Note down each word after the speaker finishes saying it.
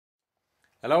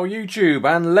Hello YouTube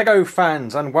and LEGO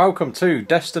fans, and welcome to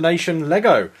Destination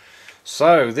LEGO.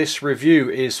 So this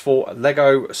review is for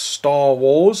LEGO Star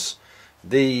Wars,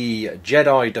 the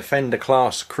Jedi Defender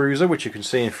class cruiser, which you can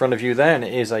see in front of you there, and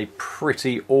it is a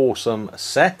pretty awesome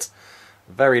set.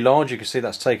 Very large. You can see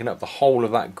that's taken up the whole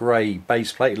of that grey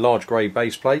base plate, large grey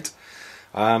base plate.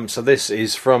 So this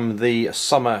is from the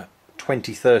summer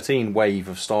 2013 wave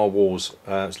of Star Wars,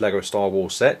 LEGO Star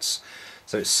Wars sets.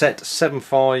 So it's set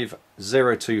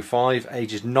 75025,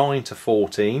 ages 9 to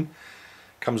 14.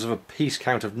 Comes with a piece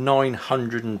count of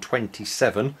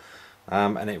 927,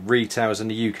 and it retails in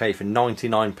the UK for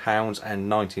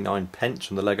 £99.99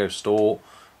 from the LEGO store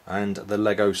and the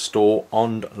LEGO store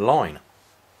online.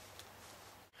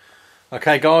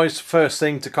 Okay guys, first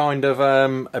thing to kind of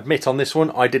admit on this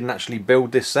one, I didn't actually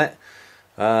build this set.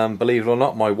 Believe it or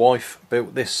not, my wife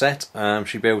built this set.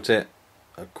 She built it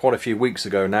quite a few weeks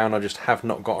ago now, and I just have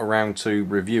not got around to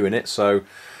reviewing it, so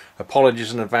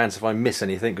apologies in advance if I miss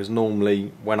anything, because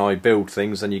normally when I build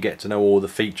things then you get to know all the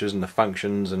features and the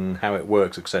functions and how it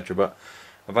works, etc. But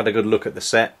I've had a good look at the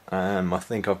set. I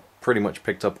think I've pretty much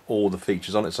picked up all the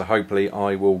features on it, so hopefully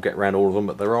I will get around all of them,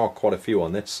 but there are quite a few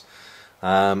on this.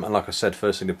 And like I said,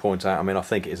 first thing to point out, I mean, I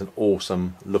think it is an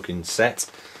awesome looking set.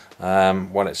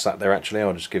 While it's sat there, actually,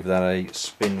 I'll just give that a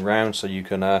spin round so you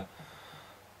can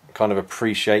kind of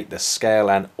appreciate the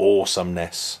scale and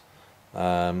awesomeness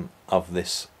of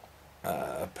this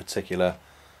particular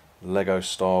LEGO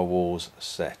Star Wars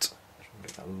set.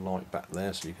 Get that light back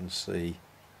there so you can see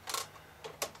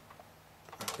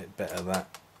a bit better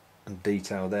that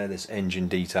detail there. This engine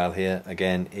detail here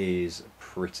again is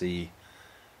pretty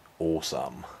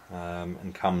awesome,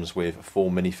 and comes with 4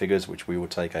 minifigures, which we will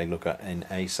take a look at in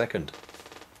a second.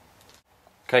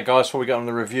 Okay guys, before we get on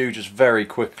the review, just very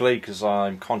quickly, because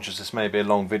I'm conscious this may be a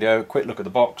long video, quick look at the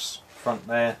box, front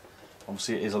there.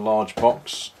 Obviously it is a large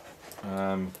box,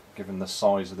 given the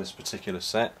size of this particular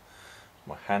set.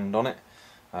 My hand on it.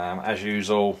 As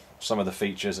usual, some of the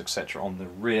features etc. on the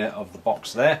rear of the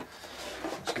box there.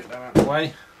 Let's get that out of the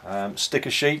way.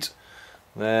 Sticker sheet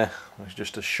there, that's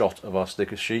just a shot of our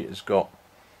sticker sheet. It's got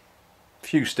a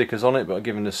few stickers on it, but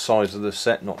given the size of the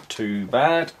set, not too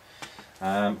bad.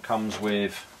 Comes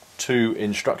with 2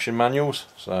 instruction manuals,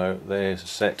 so there's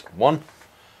set 1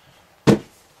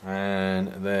 and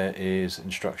there is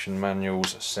instruction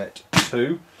manuals set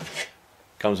 2.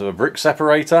 Comes with a brick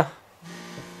separator.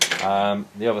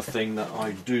 The other thing that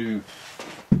I do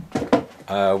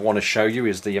want to show you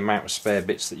is the amount of spare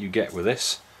bits that you get with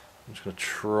this. I'm just going to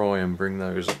try and bring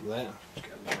those up there. Just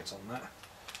get a light on that.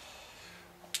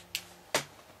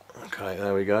 Okay,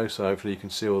 there we go. So hopefully you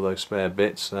can see all those spare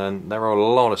bits, and there are a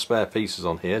lot of spare pieces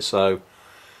on here, so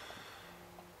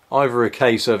either a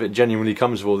case of it genuinely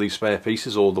comes with all these spare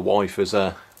pieces, or the wife has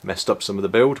messed up some of the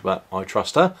build, but I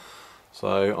trust her,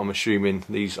 so I'm assuming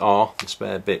these are the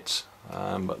spare bits.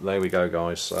 But there we go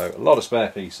guys, so a lot of spare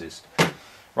pieces.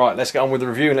 Right, let's get on with the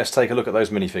review and let's take a look at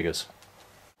those minifigures.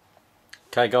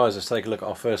 Okay guys, let's take a look at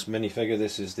our first minifigure.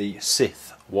 This is the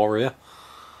Sith Warrior.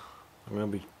 I'm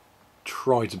going to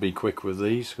try to be quick with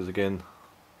these, because again,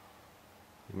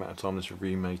 the amount of time this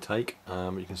review may take.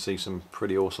 You can see some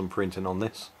pretty awesome printing on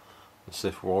this. The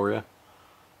Sith Warrior.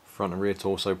 Front and rear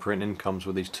torso printing. Comes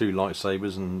with these 2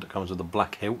 lightsabers, and it comes with the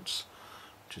black hilts,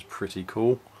 which is pretty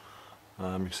cool. You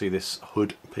can see this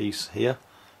hood piece here.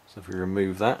 So if we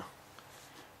remove that,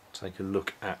 take a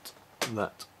look at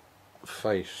that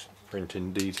face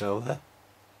printing detail there.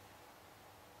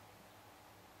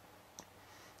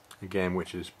 Again,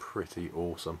 which is pretty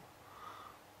awesome.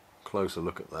 Closer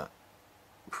look at that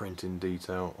printing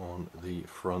detail on the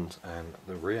front and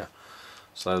the rear.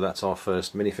 So that's our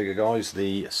first minifigure guys,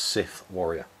 the Sith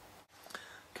Warrior.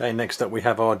 Okay, next up we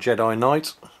have our Jedi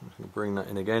Knight. I'll bring that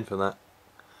in again for that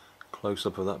close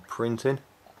up of that printing.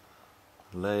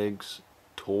 Legs,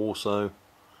 torso.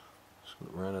 Just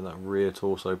look around at that rear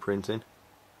torso printing.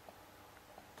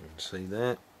 You can see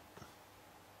there.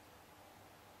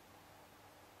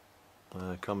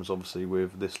 Comes obviously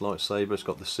with this lightsaber. It's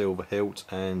got the silver hilt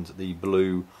and the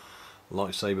blue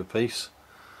lightsaber piece.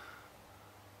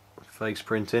 Face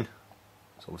printing.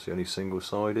 It's obviously only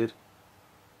single-sided,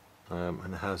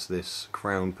 and it has this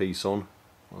crown piece on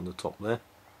the top there.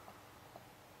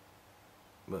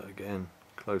 But again,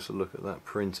 closer look at that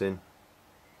printing.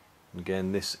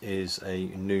 Again, this is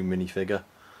a new minifigure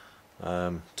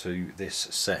to this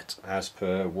set, as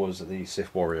per was the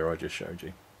Sith Warrior I just showed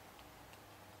you.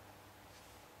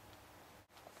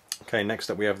 Okay, next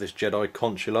up we have this Jedi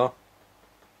Consular,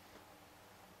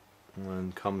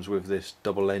 and comes with this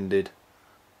double-ended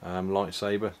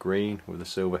lightsaber, green with a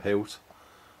silver hilt.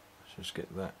 Let's just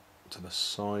get that to the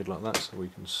side like that so we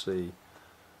can see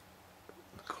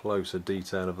the closer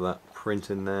detail of that print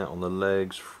in there on the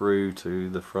legs through to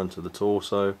the front of the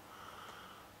torso.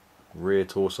 Rear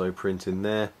torso print in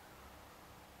there.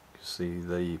 You can see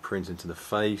the print into the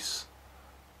face.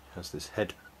 It has this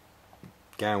head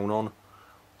gown on.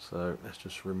 So let's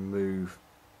just remove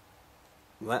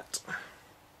that.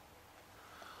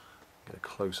 Get a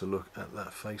closer look at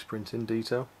that face print in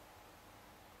detail.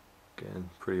 Again,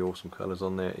 pretty awesome colours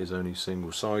on there. It is only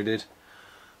single sided.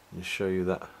 Just show you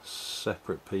that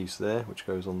separate piece there which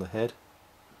goes on the head.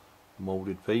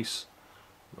 Moulded piece.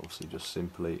 Obviously just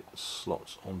simply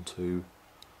slots onto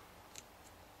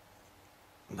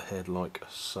the head like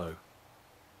so.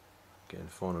 Again,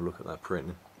 final look at that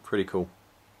printing. Pretty cool.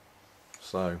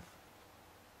 So,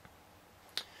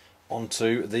 on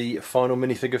to the final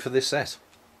minifigure for this set.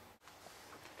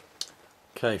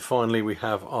 Okay, finally we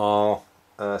have our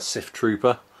Sith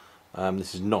Trooper.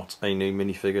 This is not a new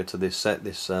minifigure to this set.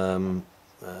 This came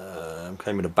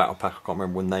in a battle pack. I can't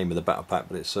remember the name of the battle pack,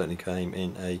 but it certainly came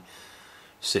in a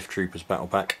Sith Troopers battle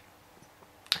pack.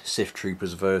 Sith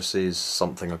Troopers versus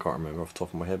something, I can't remember off the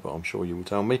top of my head, but I'm sure you will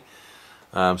tell me.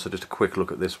 So just a quick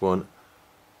look at this one.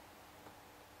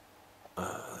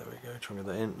 There we go, trying to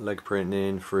get that in. Leg printing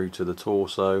in through to the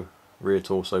torso. Rear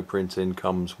torso printing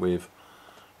comes with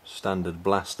standard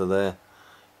blaster there.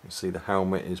 You can see the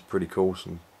helmet is pretty cool.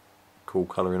 Some cool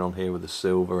colouring on here with the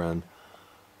silver and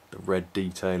the red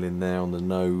detail in there on the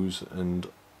nose and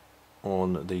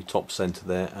on the top centre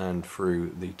there and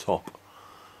through the top.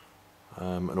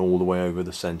 And all the way over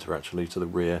the centre actually to the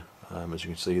rear, as you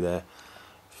can see there.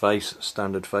 Face,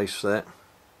 standard face there.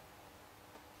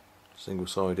 Single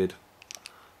sided.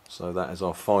 So that is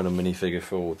our final minifigure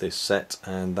for this set,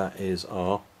 and that is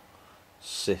our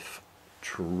Sith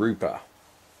Trooper.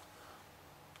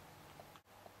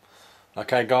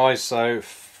 Okay guys, so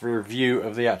for a review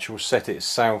of the actual set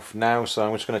itself now, so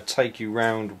I'm just going to take you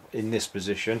round in this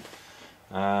position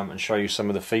and show you some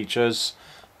of the features.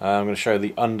 I'm going to show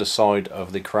the underside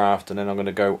of the craft, and then I'm going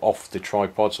to go off the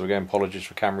tripod, so again apologies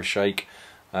for camera shake,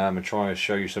 and try and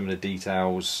show you some of the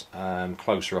details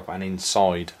closer up and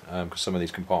inside, because some of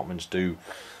these compartments do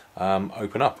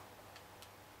open up.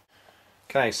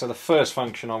 Okay, so the first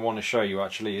function I want to show you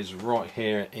actually is right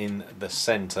here in the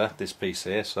centre, this piece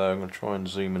here, so I'm going to try and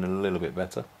zoom in a little bit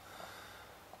better.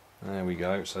 There we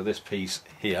go, so this piece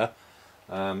here,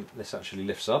 this actually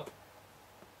lifts up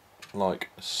like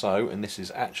so, and this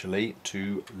is actually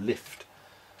to lift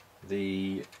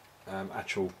the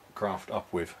actual craft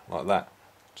up with, like that.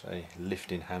 It's a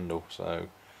lifting handle, so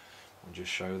I'll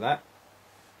just show that.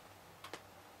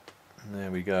 And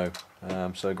there we go.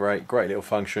 So great little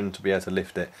function to be able to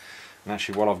lift it. And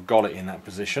actually, while I've got it in that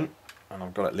position and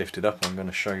I've got it lifted up, I'm going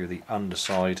to show you the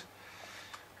underside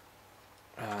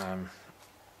of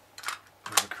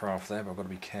the craft there, but I've got to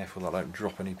be careful that I don't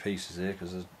drop any pieces here,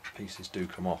 because the pieces do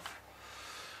come off.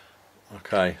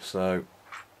 Okay, so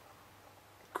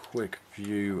quick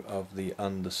view of the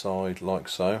underside like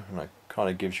so, and that kind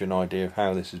of gives you an idea of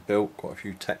how this is built. Quite a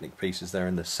few Technic pieces there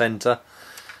in the centre.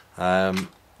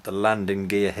 The landing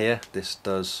gear here, this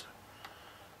does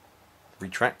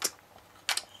retract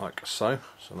like so,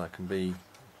 so that can be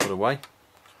put away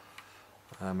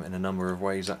in a number of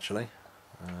ways actually,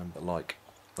 but like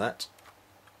that.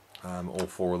 All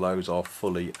four of those are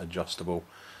fully adjustable,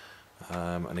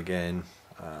 and again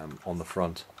on the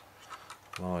front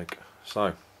like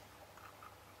so.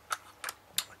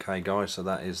 Okay guys, so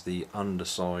that is the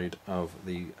underside of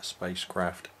the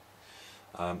spacecraft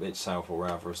itself, or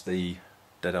rather as the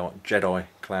Jedi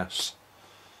class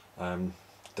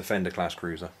Defender class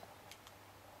cruiser.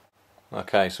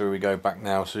 Okay, so here we go back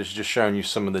now. So it's just showing you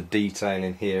some of the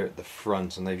detailing here at the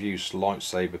front, and they've used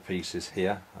lightsaber pieces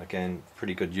here. Again,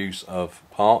 pretty good use of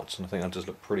parts, and I think that does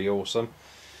look pretty awesome.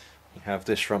 You have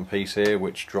this front piece here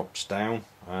which drops down,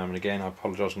 and again I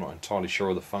apologise, I'm not entirely sure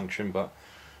of the function, but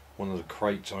one of the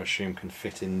crates I assume can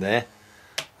fit in there,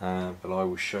 but I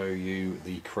will show you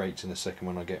the crates in a second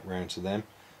when I get round to them.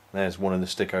 There's one of the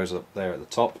stickos up there at the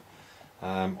top.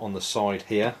 On the side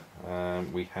here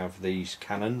we have these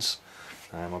cannons.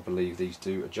 I believe these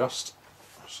do adjust,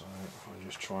 so I'll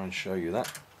just try and show you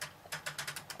that.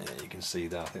 Yeah, you can see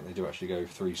that I think they do actually go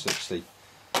 360.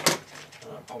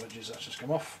 Apologies, that's just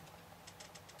come off.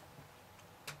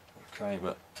 Okay,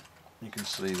 but you can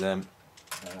see them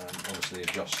obviously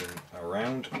adjusting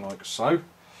around like so.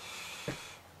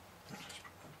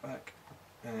 Back,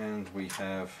 and we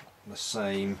have the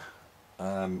same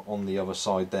on the other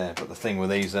side there, but the thing with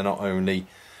these, they're not only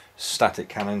static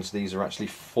cannons, these are actually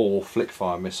 4 flick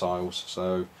fire missiles.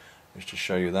 So just to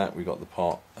show you that, we've got the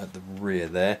part at the rear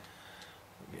there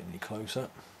Get any closer.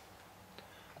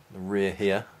 The rear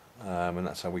here, and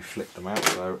that's how we flick them out.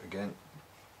 So again,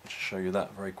 just show you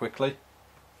that very quickly.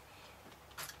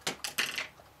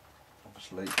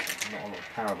 Obviously not a lot of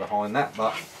power behind that,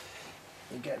 but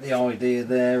you get the idea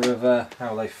there of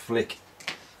how they flick,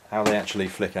 how they actually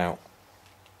flick out.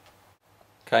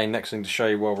 Okay, next thing to show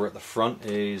you while we're at the front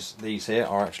is these here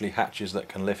are actually hatches that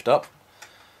can lift up.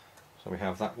 So we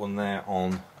have that one there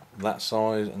on that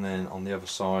side, and then on the other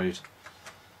side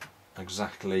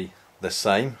exactly the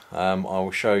same. I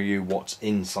will show you what's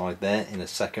inside there in a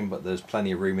second, but there's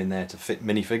plenty of room in there to fit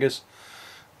minifigures.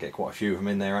 Get quite a few of them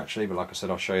in there actually, but like I said,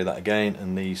 I'll show you that again.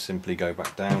 And these simply go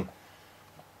back down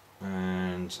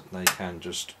and they can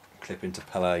just clip into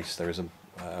pellets. There is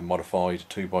a modified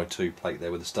 2x2 plate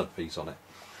there with a stud piece on it.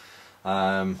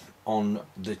 On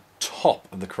the top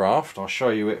of the craft, I'll show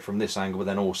you it from this angle, but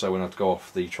then also when I go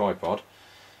off the tripod,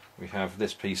 we have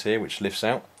this piece here which lifts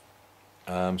out.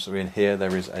 So in here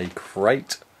there is a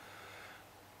crate.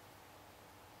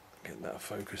 Get that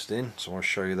focused in, so I'll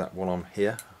show you that while I'm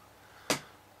here.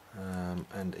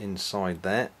 And inside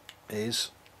there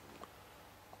is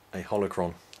a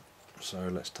holocron. So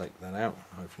let's take that out.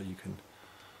 Hopefully you can,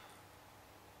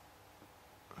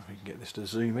 if we can get this to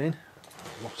zoom in.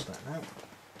 I've lost that now.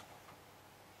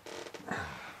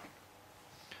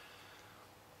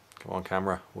 Come on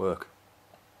camera, work.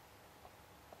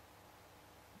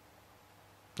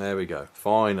 There we go,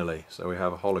 finally. So we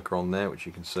have a holocron there, which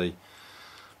you can see,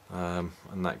 and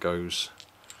that goes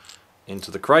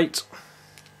into the crate.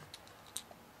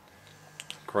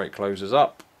 Crate closes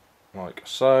up like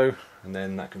so, and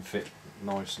then that can fit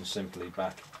nice and simply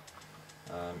back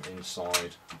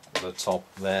inside the top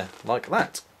there like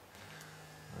that.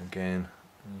 Again,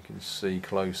 you can see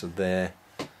closer there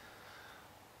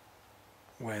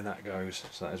where that goes.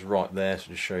 So that is right there, so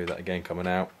just show you that again coming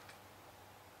out.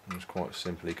 And just quite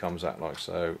simply comes out like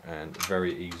so, and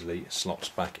very easily slots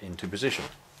back into position.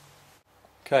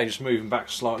 Okay, just moving back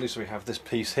slightly, so we have this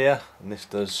piece here, and this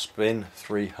does spin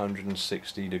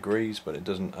 360 degrees, but it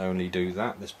doesn't only do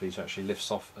that, this piece actually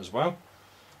lifts off as well.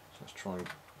 So let's try and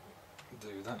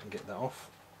do that and get that off.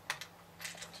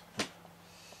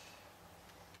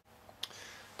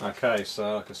 Okay,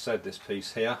 so like I said, this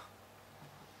piece here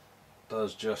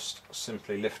does just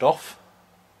simply lift off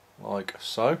like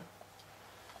so. You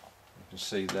can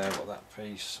see there what that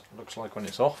piece looks like when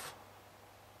it's off.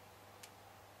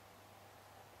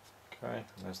 Okay,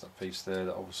 and there's that piece there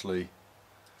that obviously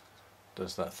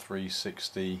does that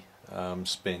 360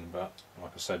 spin, but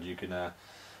like I said, you can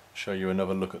show you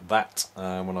another look at that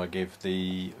when I give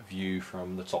the view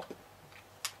from the top.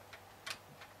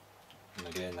 And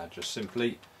again, that just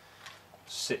simply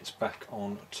sits back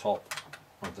on top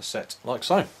of the set like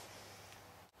so.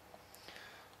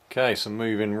 Okay, so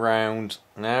moving round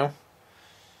now.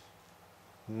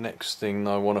 Next thing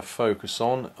I want to focus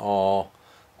on are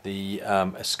the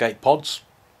escape pods,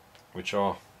 which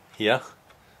are here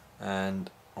and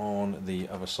on the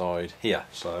other side here.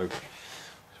 So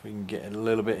if we can get a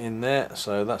little bit in there,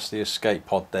 so that's the escape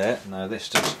pod there. Now this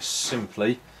just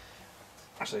simply,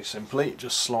 I say simply, it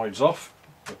just slides off,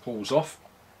 it pulls off.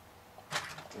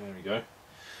 There we go.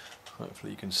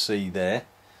 Hopefully you can see there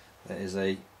is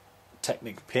a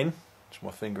Technic pin, which my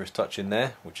finger is touching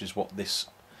there, which is what this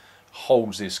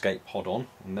holds the escape pod on.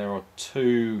 And there are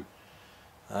two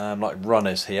like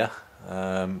runners here,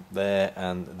 there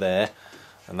and there,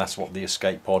 and that's what the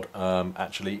escape pod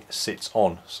actually sits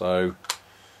on. So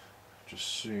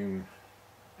just zoom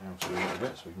out a little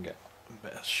bit so we can get a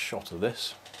better shot of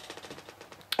this.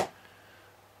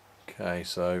 Okay,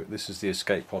 so this is the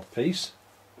escape pod piece.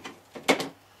 Try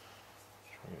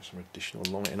and get some additional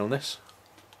lighting on this.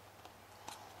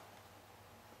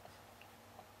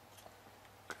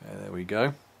 Okay, there we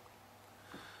go.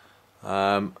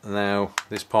 Now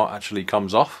this part actually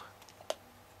comes off.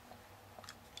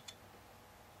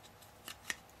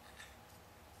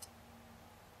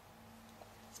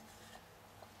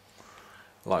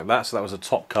 Like that, so that was a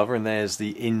top cover, and there's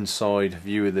the inside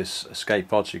view of this escape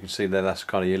pod. So you can see there, that's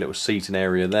kind of your little seating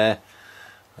area there.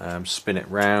 Spin it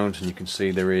round and you can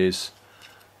see there is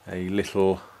a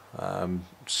little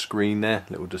screen there,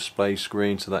 little display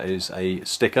screen, so that is a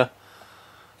sticker.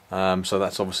 So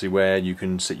that's obviously where you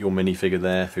can sit your minifigure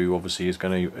there, who obviously is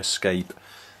going to escape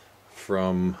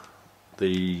from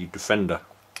the defender.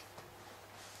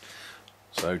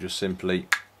 So just simply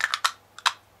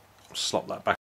slot that back